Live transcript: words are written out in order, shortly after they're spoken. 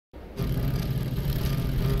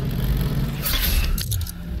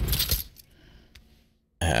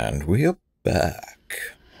And we are back.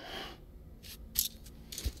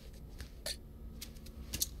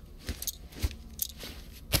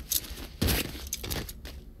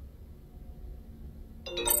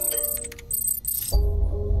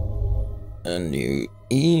 A new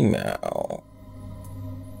email.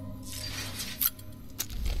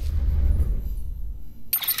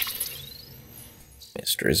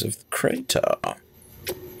 Mysteries of the Crater.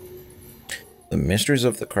 The Mysteries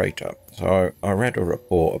of the Crater. So I read a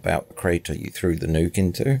report about the crater you threw the nuke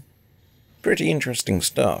into. Pretty interesting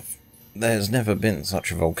stuff. There's never been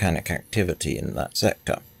such a volcanic activity in that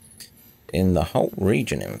sector. In the whole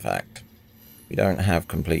region, in fact. We don't have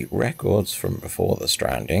complete records from before the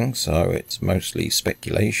Stranding, so it's mostly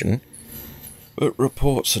speculation. But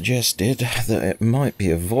reports suggested that it might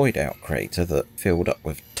be a void-out crater that filled up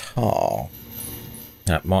with tar.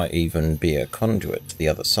 That might even be a conduit to the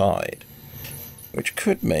other side. Which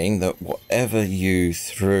could mean that whatever you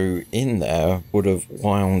threw in there would have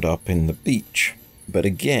wound up in the beach. But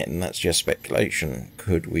again, that's just speculation.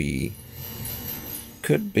 Could be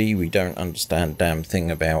we don't understand damn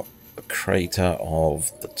thing about the crater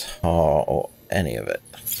of the tar or any of it.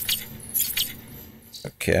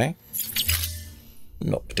 Okay.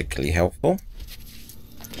 Not particularly helpful.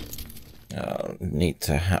 Need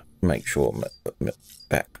to make sure my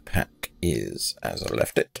backpack is as I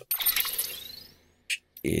left it.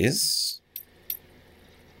 Which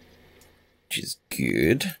is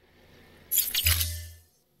good.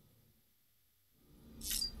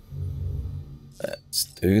 Let's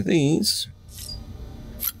do these.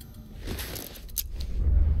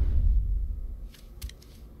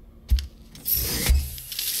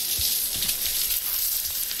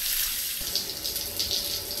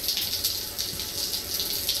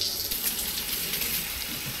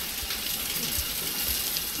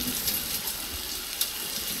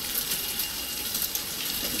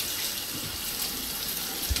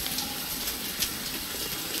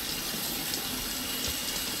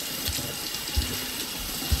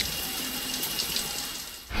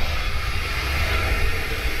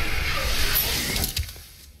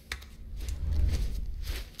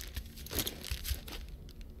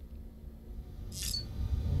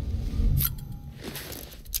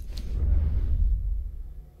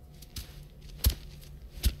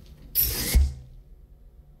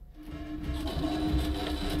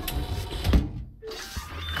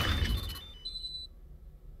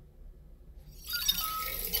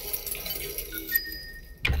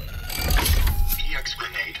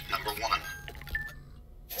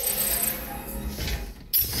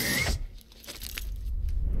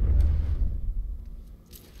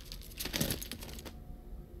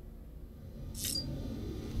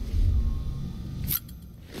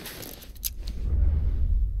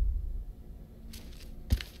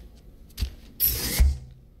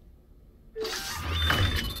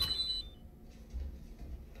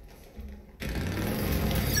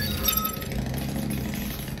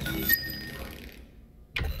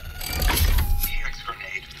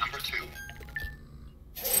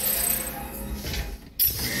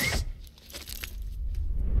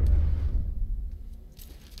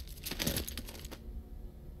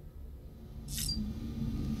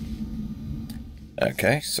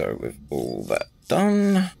 Okay, so with all that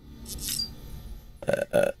done,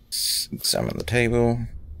 let's examine the table.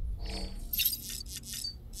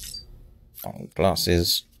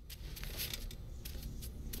 Glasses.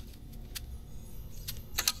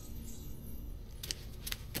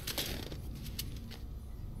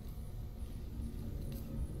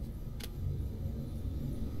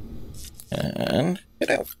 And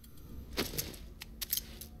get out.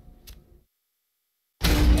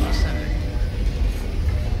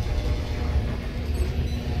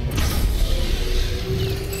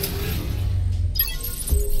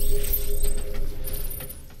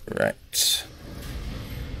 Right.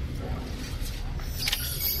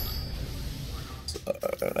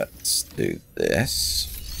 So let's do this.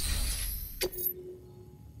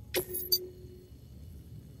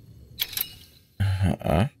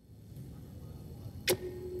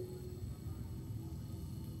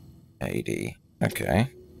 AD. Okay.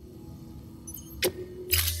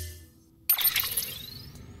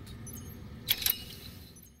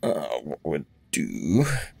 What would do?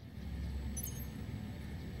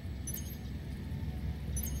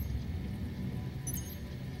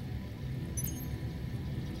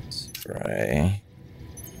 Spray.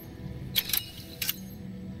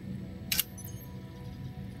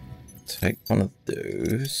 Take one of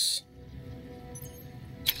those.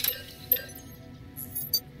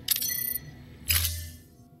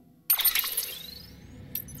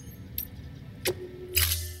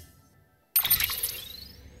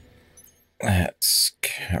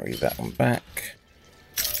 carry that one back.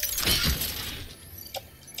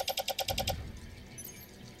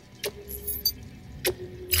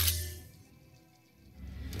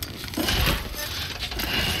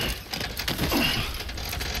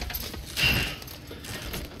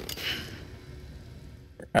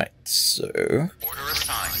 Right, so... Order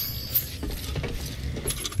assigned.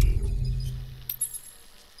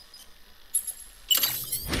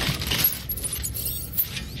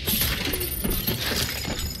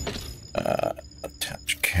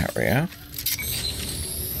 Attach carrier.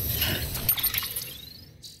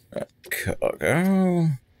 Cargo.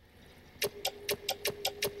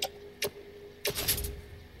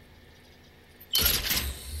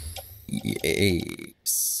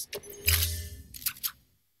 Yes.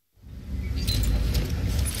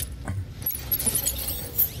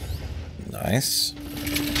 Nice.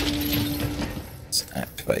 Let's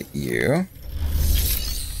activate you.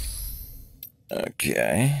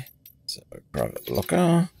 Okay. So, private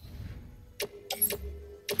locker.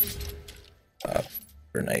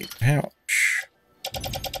 Grenade pouch.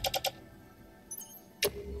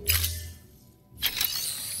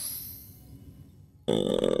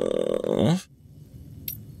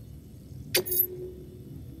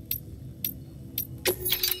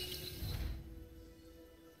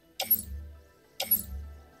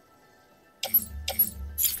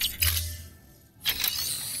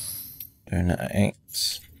 Donate.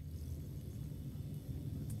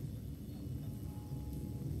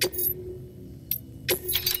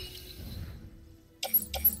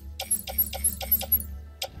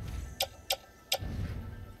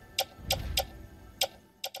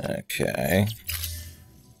 Okay,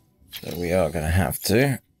 so we are going to have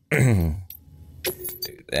to do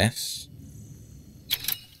this.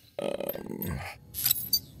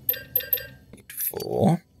 Need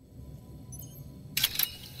 4.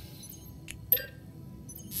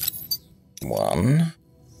 1.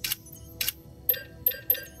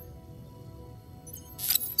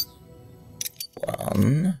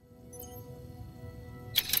 1.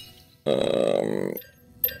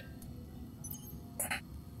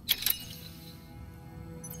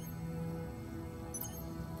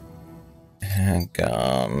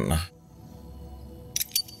 Handgun.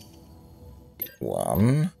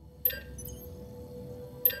 1.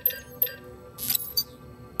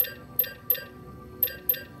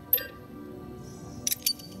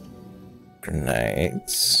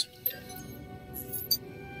 Grenades.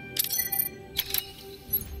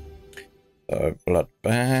 So, blood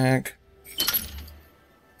bag.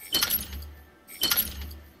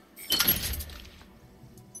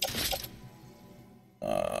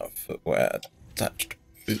 Footwear attached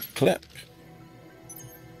boot clip.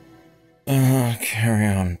 Carry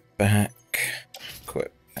on back.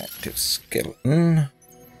 Equip active skeleton.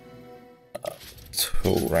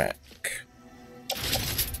 Tool rack.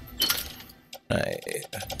 Grenade.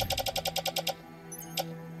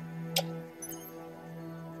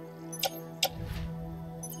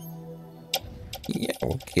 Yeah,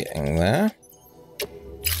 we're getting there.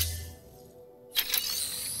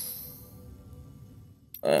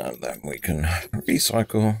 And then we can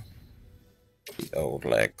recycle the old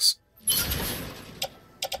legs.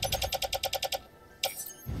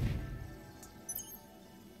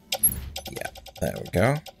 Yeah, there we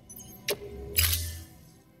go.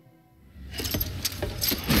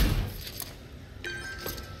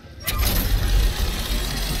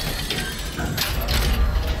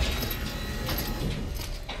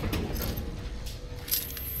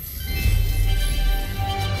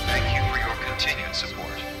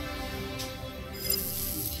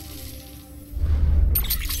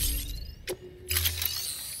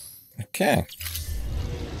 Okay.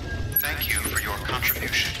 Thank you for your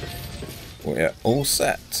contribution. We're all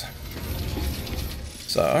set.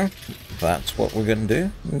 So, that's what we're going to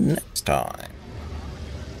do next time.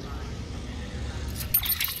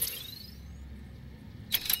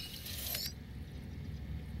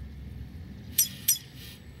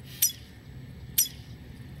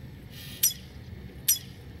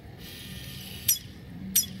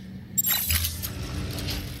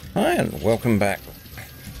 Hi, and welcome back.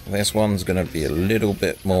 This one's going to be a little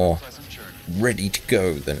bit more ready to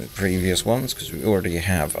go than previous ones because we already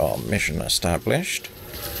have our mission established.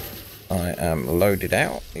 I am loaded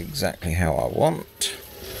out exactly how I want.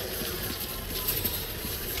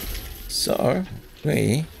 So,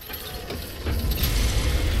 we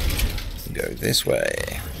go this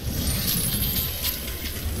way.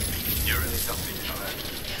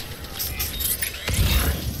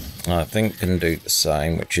 I think can do the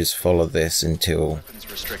same, which is follow this until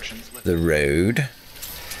the road.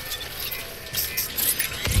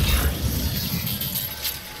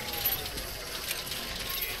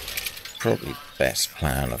 probably the best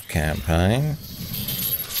plan of campaign.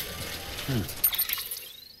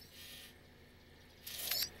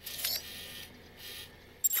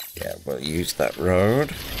 Yeah, we'll use that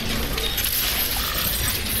road.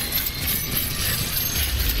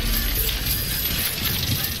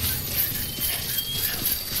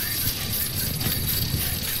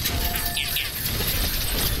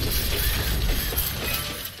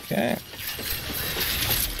 Okay.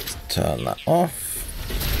 Turn that off.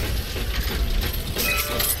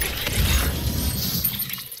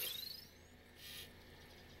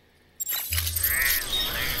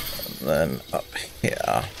 And then up here.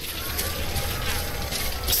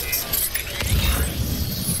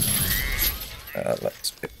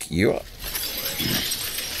 Let's pick you up.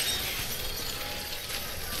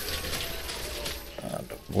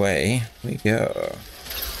 And away we go.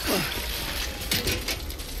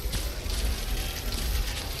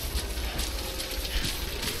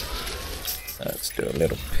 Let's do a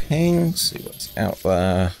little ping, see what's out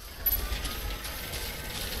there.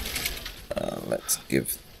 Let's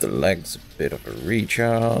give the legs a bit of a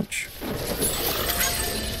recharge.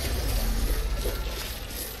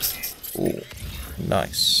 Ooh,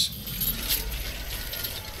 nice.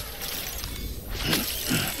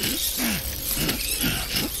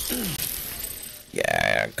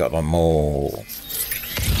 Yeah, got them all.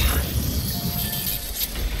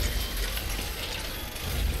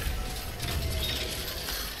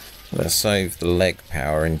 Let's save the leg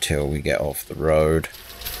power until we get off the road.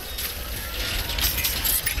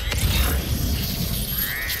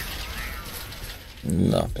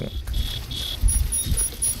 Nothing.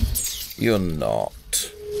 You're not.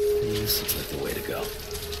 This looks like the way to go.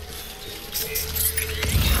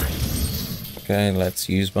 Okay, let's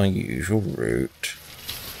use my usual route.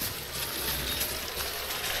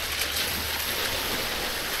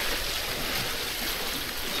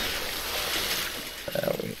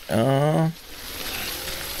 There we are.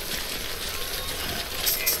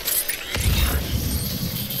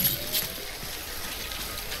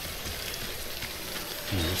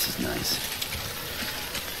 Yeah, this is nice.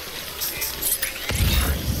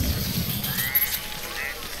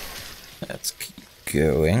 Let's keep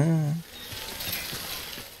going.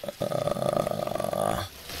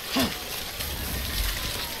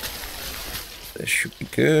 This should be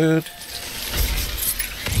good.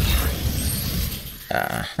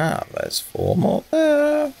 Aha, there's 4 more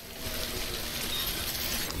there.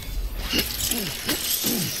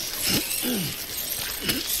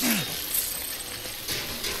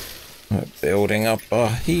 We're building up our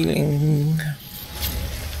healing.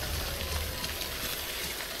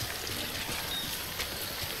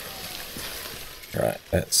 Right,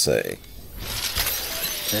 let's see.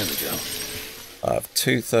 There we go. I have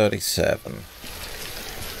 237.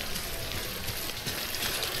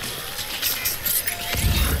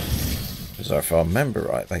 Because if I remember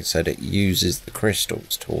right, they said it uses the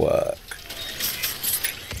crystals to work.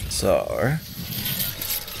 So,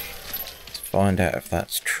 let's find out if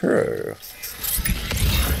that's true.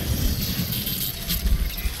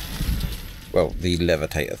 Well, the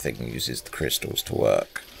levitator thing uses the crystals to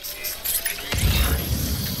work.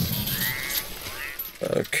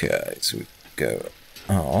 Okay, so we go.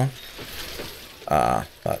 Oh. Ah,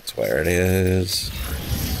 that's where it is.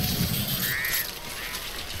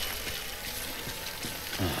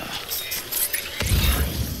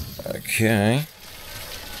 Okay.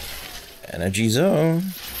 Energy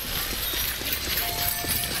zone.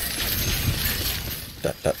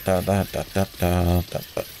 Da da da da da da da da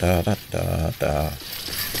da da da da.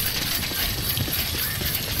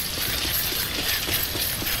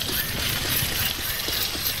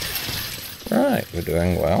 Right, we're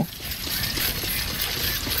doing well.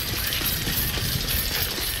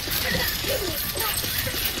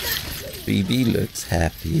 BB looks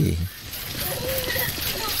happy.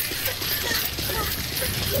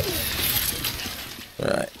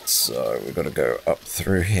 Right, so we've got to go up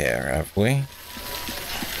through here, have we?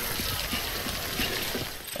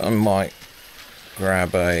 I might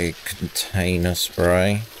grab a container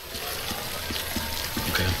spray.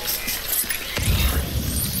 Okay.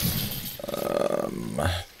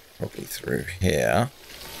 Probably through here.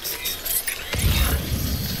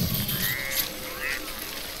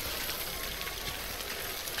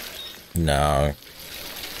 No.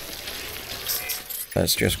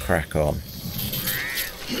 Let's just crack on.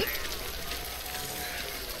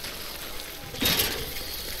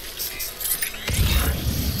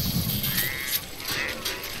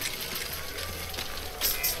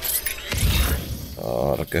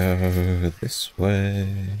 Gotta go this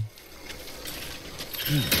way.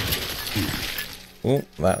 Oh,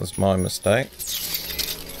 that was my mistake.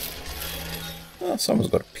 Oh, someone's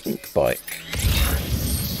got a pink bike.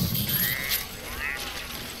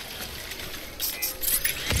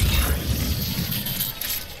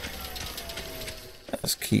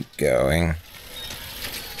 Let's keep going.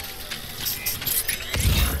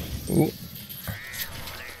 Ooh.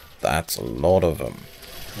 That's a lot of them.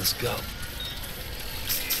 Let's go.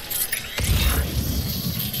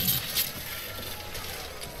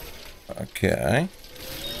 Okay.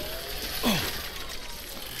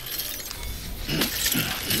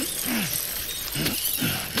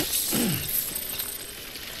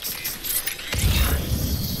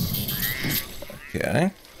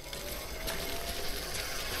 Okay.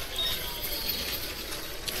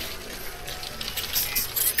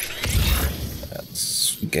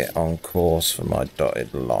 Let's get on course for my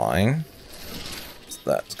dotted line. So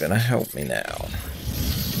that's going to help me now.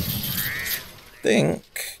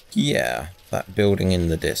 Yeah, that building in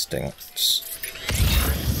the distance.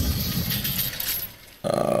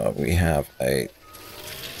 We have a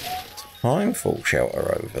timefall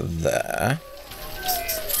shelter over there,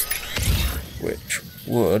 which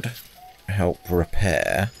would help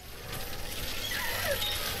repair.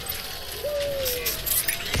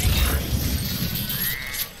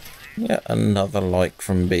 Yeah, another like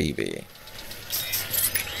from BB.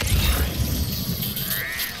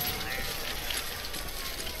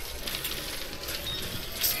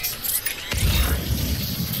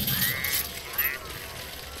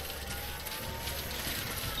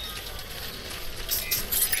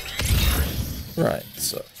 Right,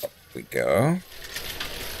 so up we go.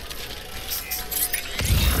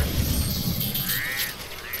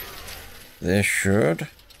 This should.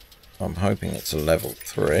 I'm hoping it's a level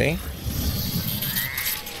 3.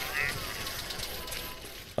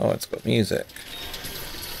 Oh, it's got music.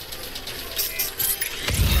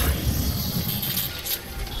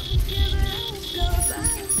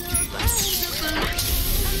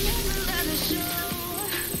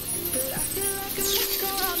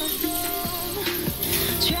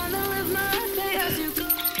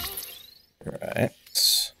 Right.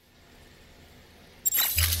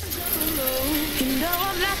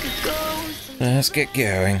 Let's get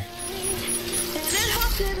going.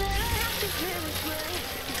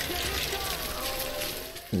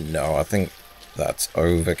 No, I think that's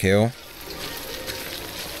overkill.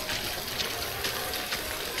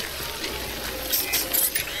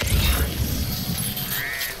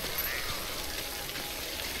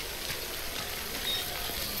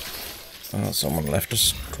 Oh, someone left a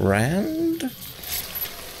strand?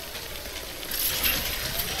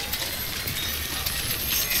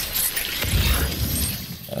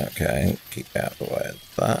 Okay, keep out of the way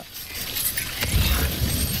of that.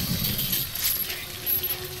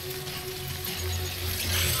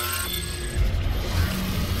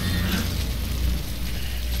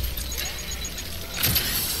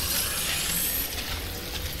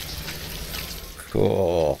 Of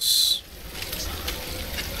course.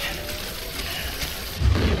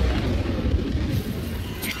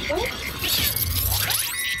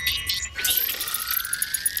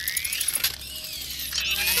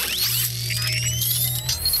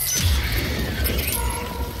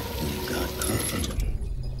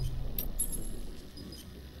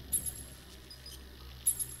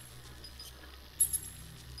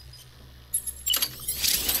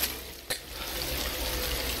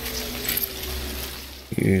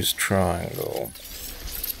 Use triangle.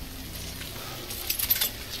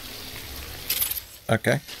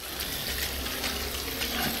 Okay.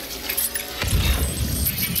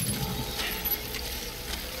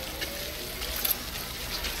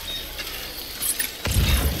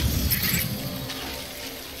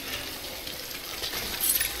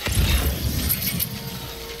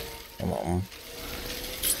 Come on.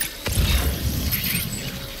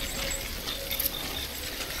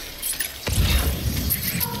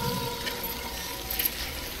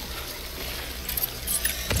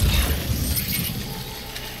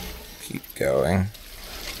 Going.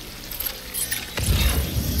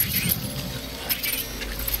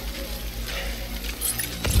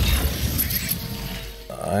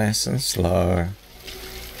 Nice and slow.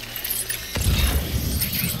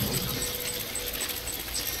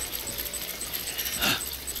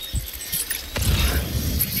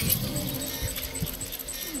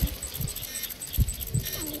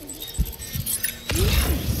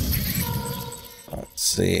 Let's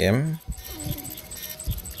see him.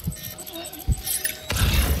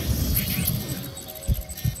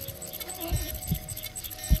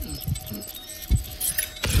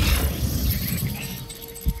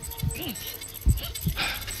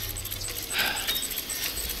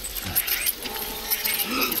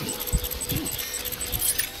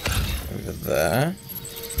 there.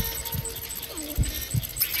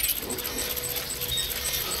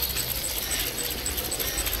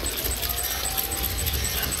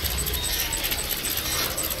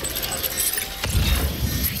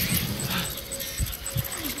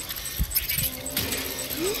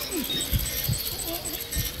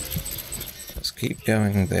 Let's keep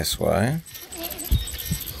going this way.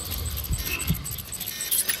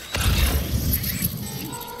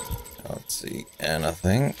 Can't see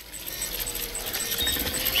anything.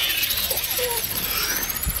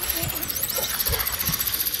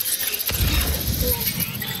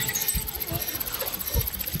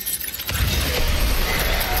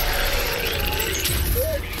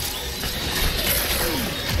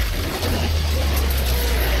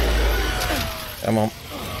 Come on.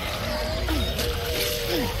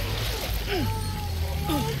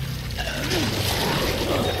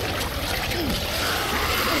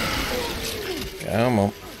 Come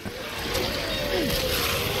on.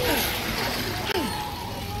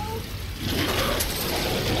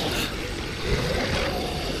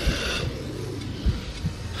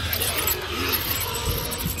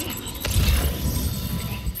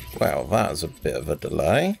 Well, that was a bit of a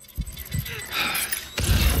delay.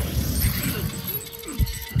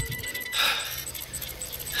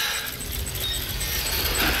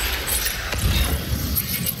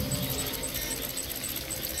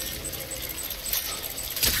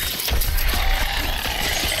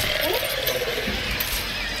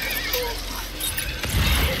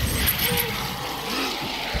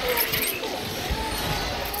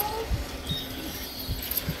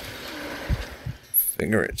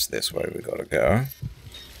 Figure it's this way we gotta go.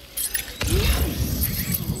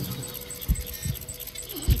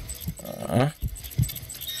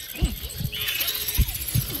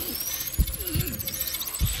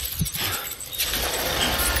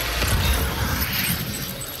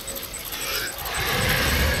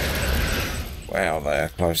 Wow, they're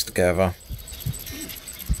close together.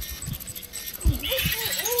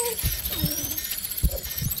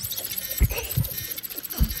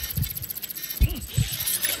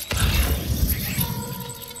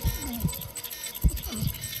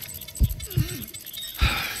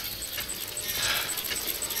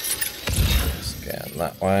 Scan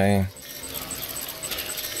that way.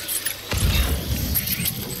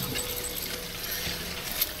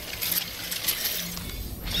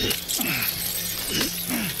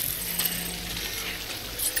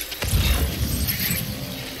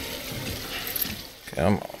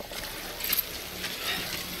 Come on.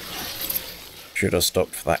 Should have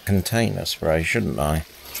stopped for that container spray, shouldn't I?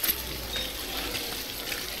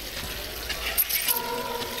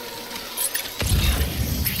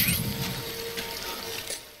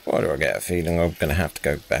 Why do I get a feeling I'm going to have to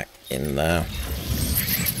go back in there?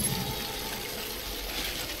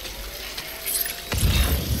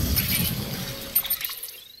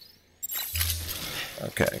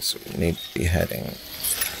 Okay, so we need to be heading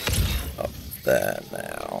up there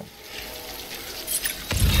now.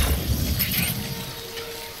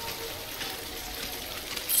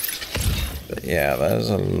 But yeah, there's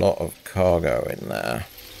a lot of cargo in there.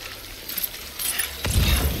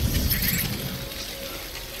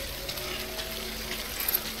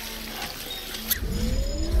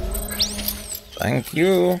 Thank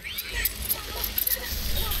you.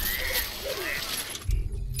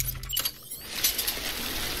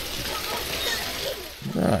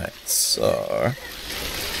 Right, so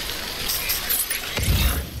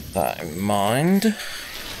that in mind,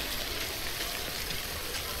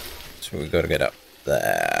 so we've got to get up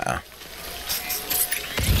there.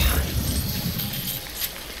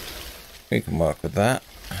 We can work with that.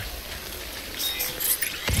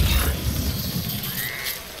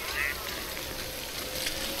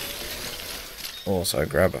 Also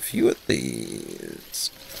grab a few of these.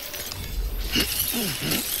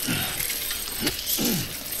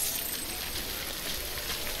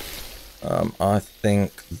 I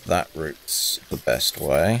think that route's the best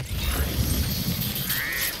way.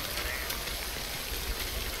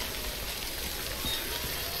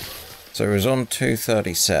 So it was on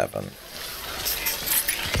 237.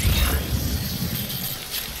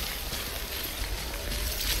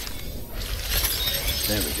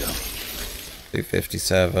 There we go.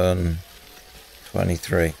 257,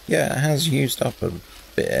 23. Yeah, it has used up a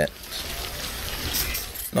bit.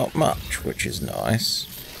 Not much, which is nice.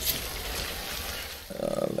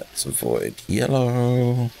 Let's avoid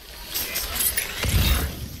yellow.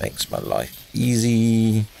 Makes my life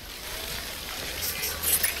easy.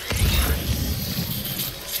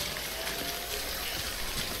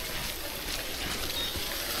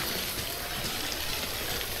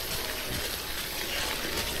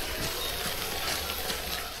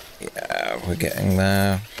 getting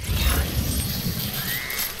there.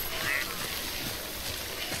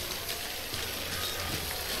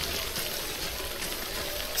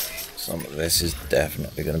 Some of this is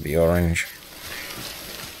definitely going to be orange.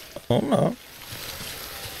 Oh no.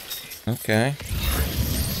 Okay.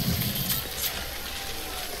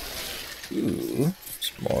 Ooh,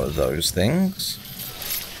 some more of those things.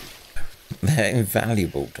 They're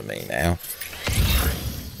invaluable to me now.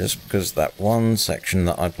 Just because that one section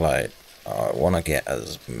that I played, I want to get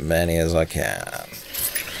as many as I can.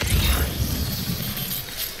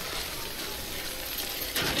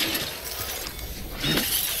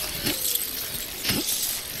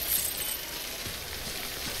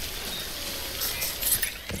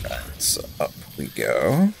 So up we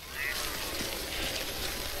go.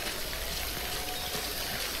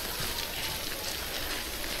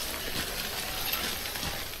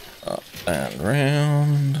 Up and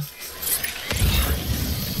round.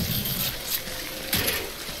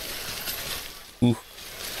 Ooh.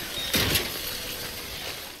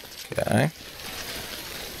 Okay.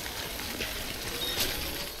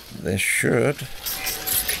 This should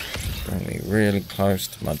bring me really close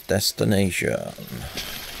to my destination.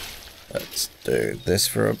 Let's do this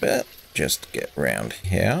for a bit, just to get round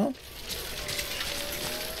here.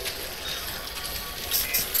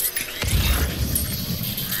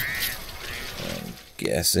 I'm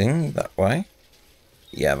guessing that way.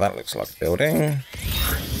 Yeah, that looks like a building.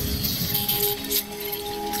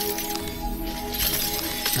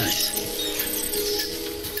 Nice.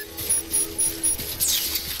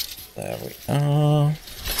 There we are.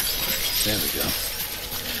 There we go.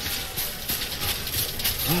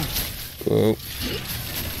 Whoa.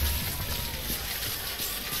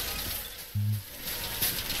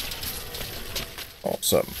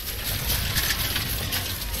 Awesome.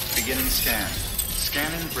 Beginning scan.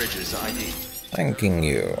 Scanning bridges ID. Thanking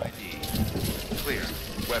you. ID. Clear.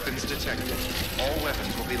 Weapons detected. All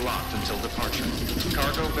weapons will be locked until departure.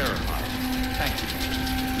 Cargo verified. Thank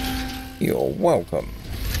you. You're welcome.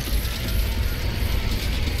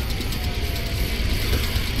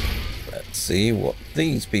 Let's see what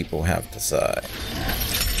these people have to say.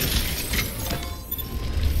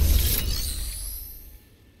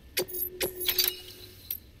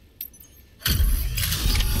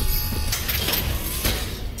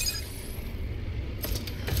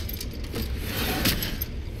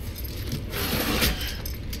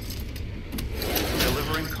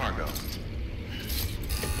 Delivering cargo.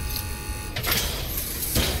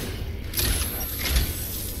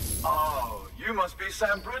 Oh, you must be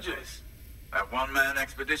Sam Bridges. That one-man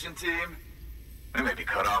expedition team? We may be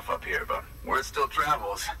cut off up here, but word still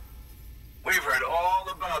travels. We've heard all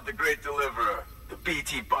about the Great Deliverer, the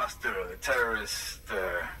BT Buster, the terrorist,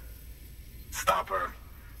 stopper.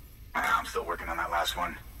 I'm still working on that last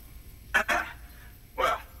one.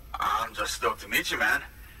 Well, I'm just stoked to meet you, man.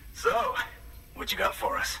 So, what you got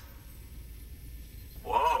for us?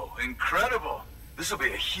 Whoa, incredible. This will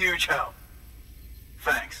be a huge help.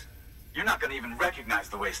 Thanks. You're not going to even recognize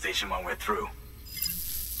the way station when we're through.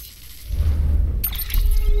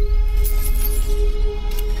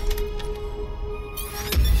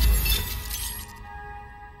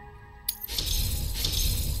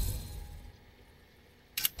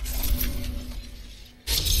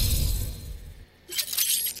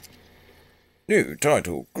 New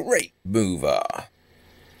title, Great Mover.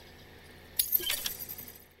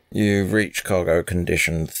 You've reached cargo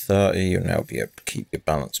condition 30. You'll now be able to keep your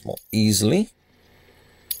balance more easily.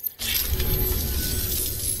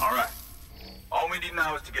 All right. All we need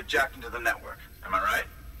now is to get jacked into the network. Am I right?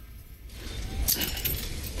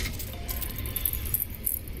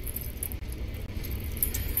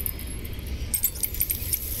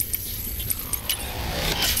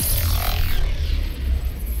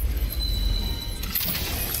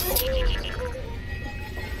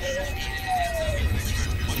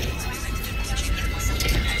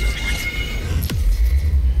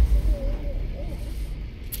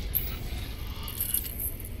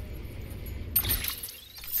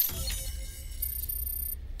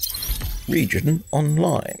 Region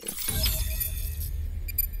online.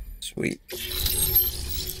 Sweet.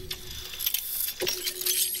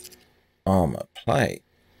 Armor plate.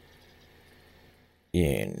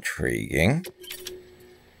 Intriguing.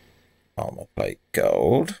 Armor plate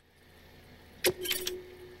gold.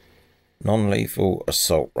 Non-lethal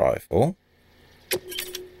assault rifle.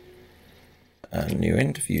 And new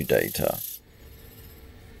interview data.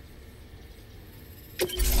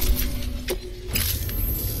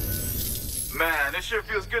 Man, it sure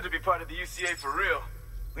feels good to be part of the UCA for real.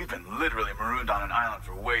 We've been literally marooned on an island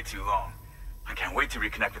for way too long. I can't wait to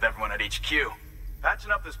reconnect with everyone at HQ.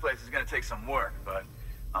 Patching up this place is gonna take some work, but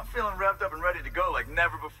I'm feeling revved up and ready to go like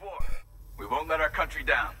never before. We won't let our country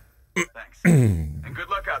down. Thanks. And good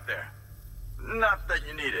luck out there. Not that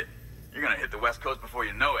you need it. You're gonna hit the West Coast before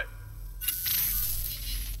you know it.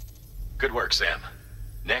 Good work, Sam.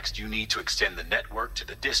 Next, you need to extend the network to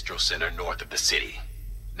the distro center north of the city.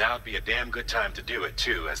 Now would be a damn good time to do it,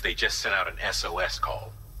 too, as they just sent out an SOS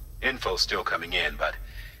call. Info's still coming in, but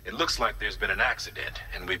it looks like there's been an accident,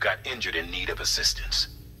 and we've got injured in need of assistance.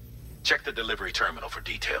 Check the delivery terminal for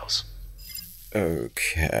details.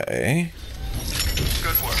 Okay.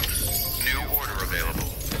 Good work. New order available.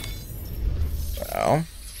 Well,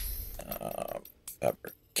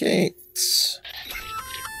 fabricates.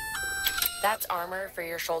 That's armor for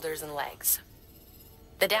your shoulders and legs.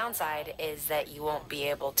 The downside is that you won't be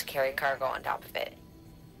able to carry cargo on top of it.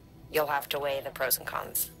 You'll have to weigh the pros and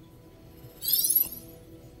cons.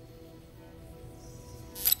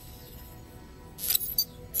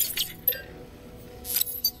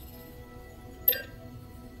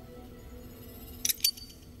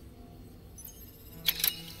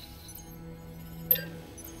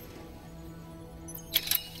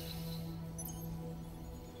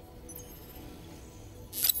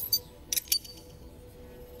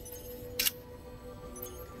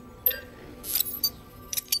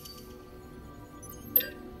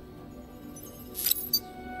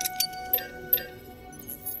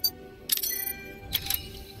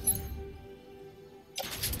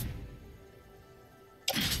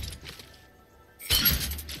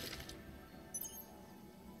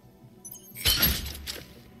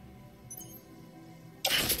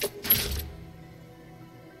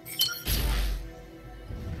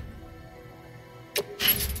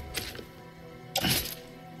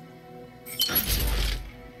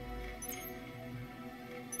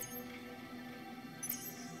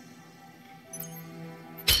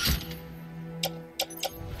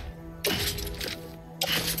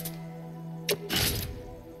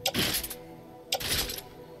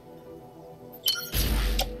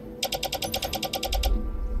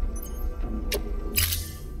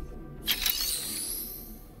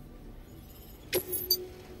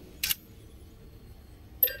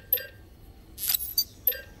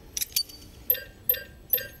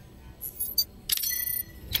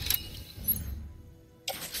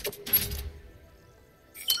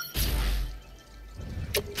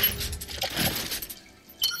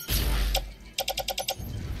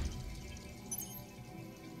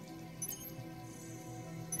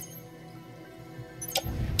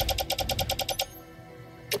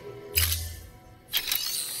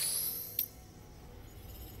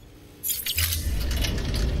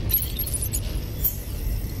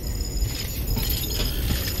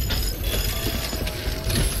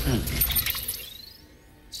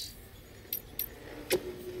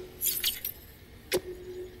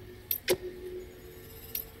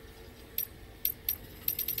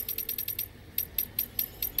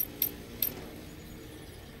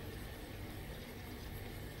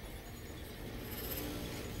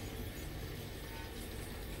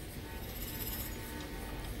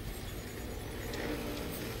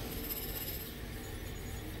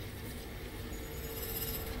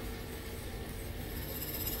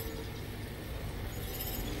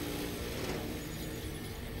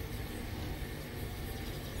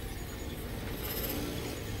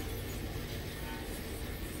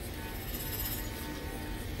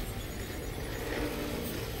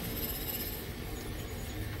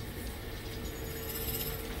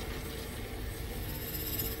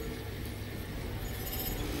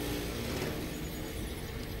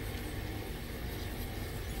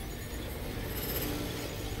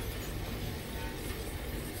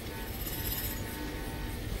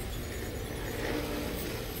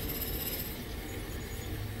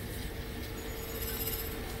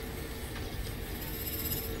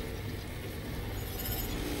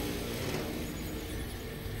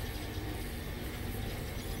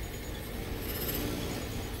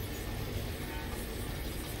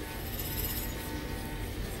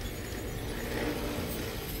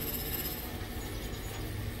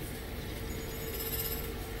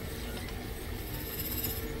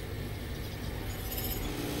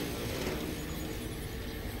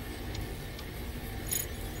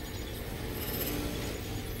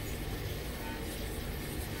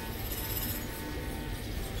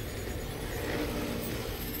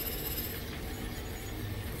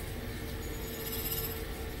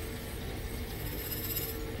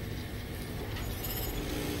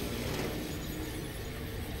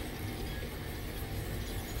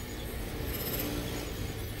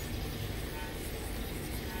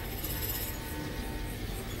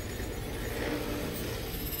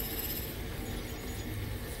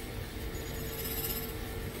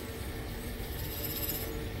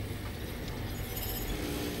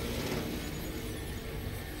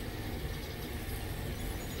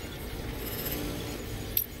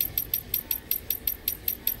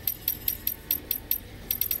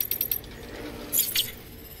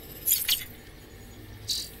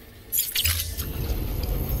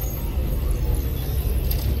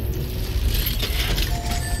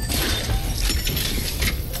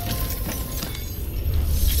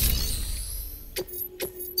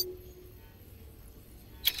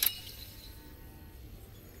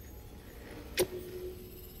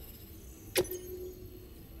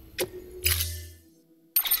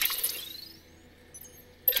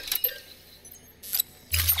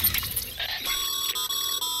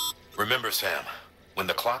 Remember, Sam, when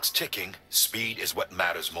the clock's ticking, speed is what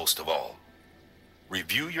matters most of all.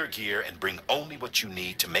 Review your gear and bring only what you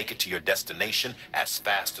need to make it to your destination as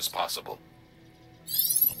fast as possible.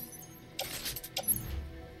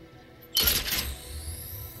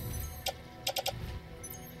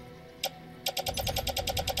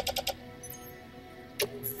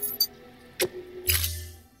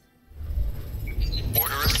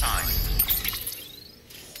 Order assigned.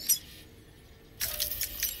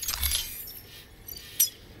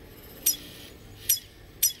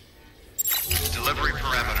 Delivery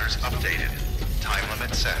parameters updated. Time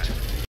limit set.